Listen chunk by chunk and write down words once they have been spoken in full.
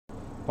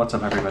What's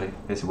up, everybody?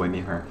 It's Boy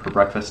Me here. For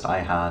breakfast,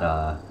 I had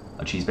a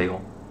cheese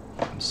bagel.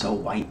 I'm so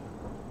white.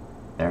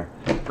 There.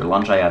 For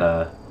lunch, I had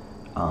a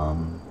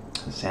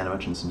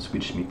sandwich and some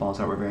Swedish meatballs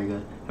that were very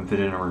good. And for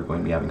dinner, we're going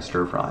to be having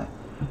stir fry.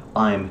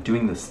 I'm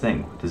doing this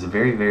thing. This is a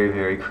very, very,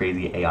 very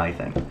crazy AI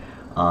thing.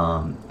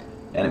 And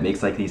it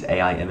makes like these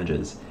AI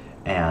images.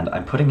 And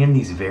I'm putting in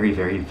these very,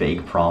 very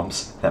vague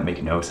prompts that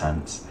make no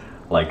sense.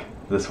 Like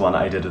this one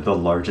I did at the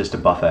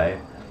largest buffet,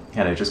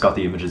 and I just got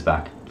the images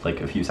back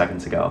like a few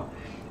seconds ago.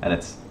 And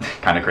it's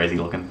kind of crazy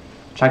looking.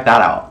 Check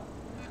that out.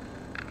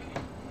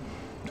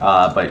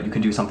 But you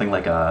can do something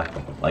like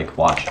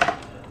watch.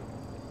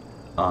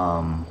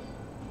 A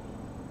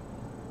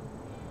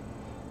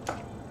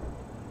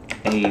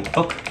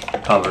book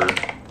cover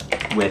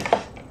with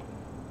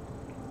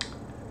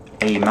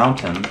a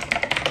mountain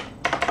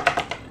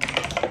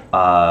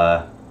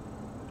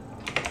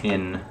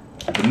in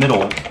the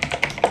middle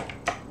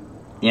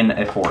in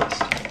a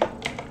forest.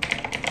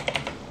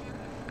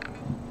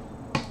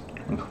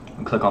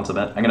 Click on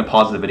submit. I'm gonna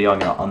pause the video. I'm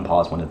gonna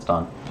unpause when it's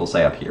done. It'll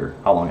say up here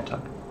how long it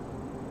took.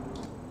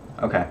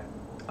 Okay.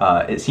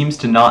 It seems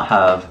to not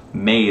have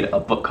made a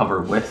book cover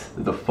with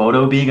the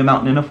photo being a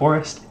mountain in a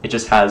forest. It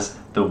just has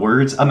the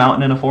words "a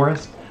mountain in a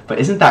forest." But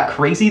isn't that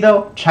crazy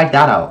though? Check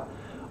that out.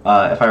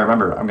 If I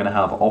remember, I'm gonna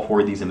have all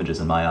 4 of these images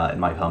in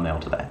my thumbnail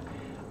today.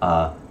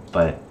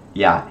 But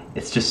yeah,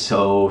 it's just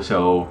so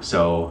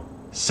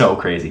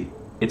crazy.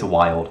 It's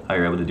wild how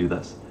you're able to do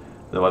this.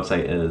 The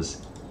website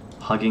is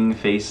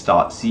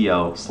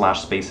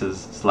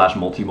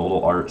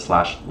huggingface.co/spaces/multimodal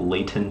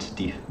art/latent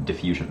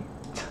diffusion.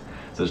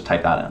 So just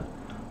type that in.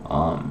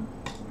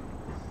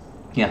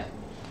 Yeah,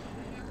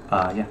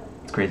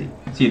 it's crazy.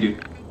 See you, dude.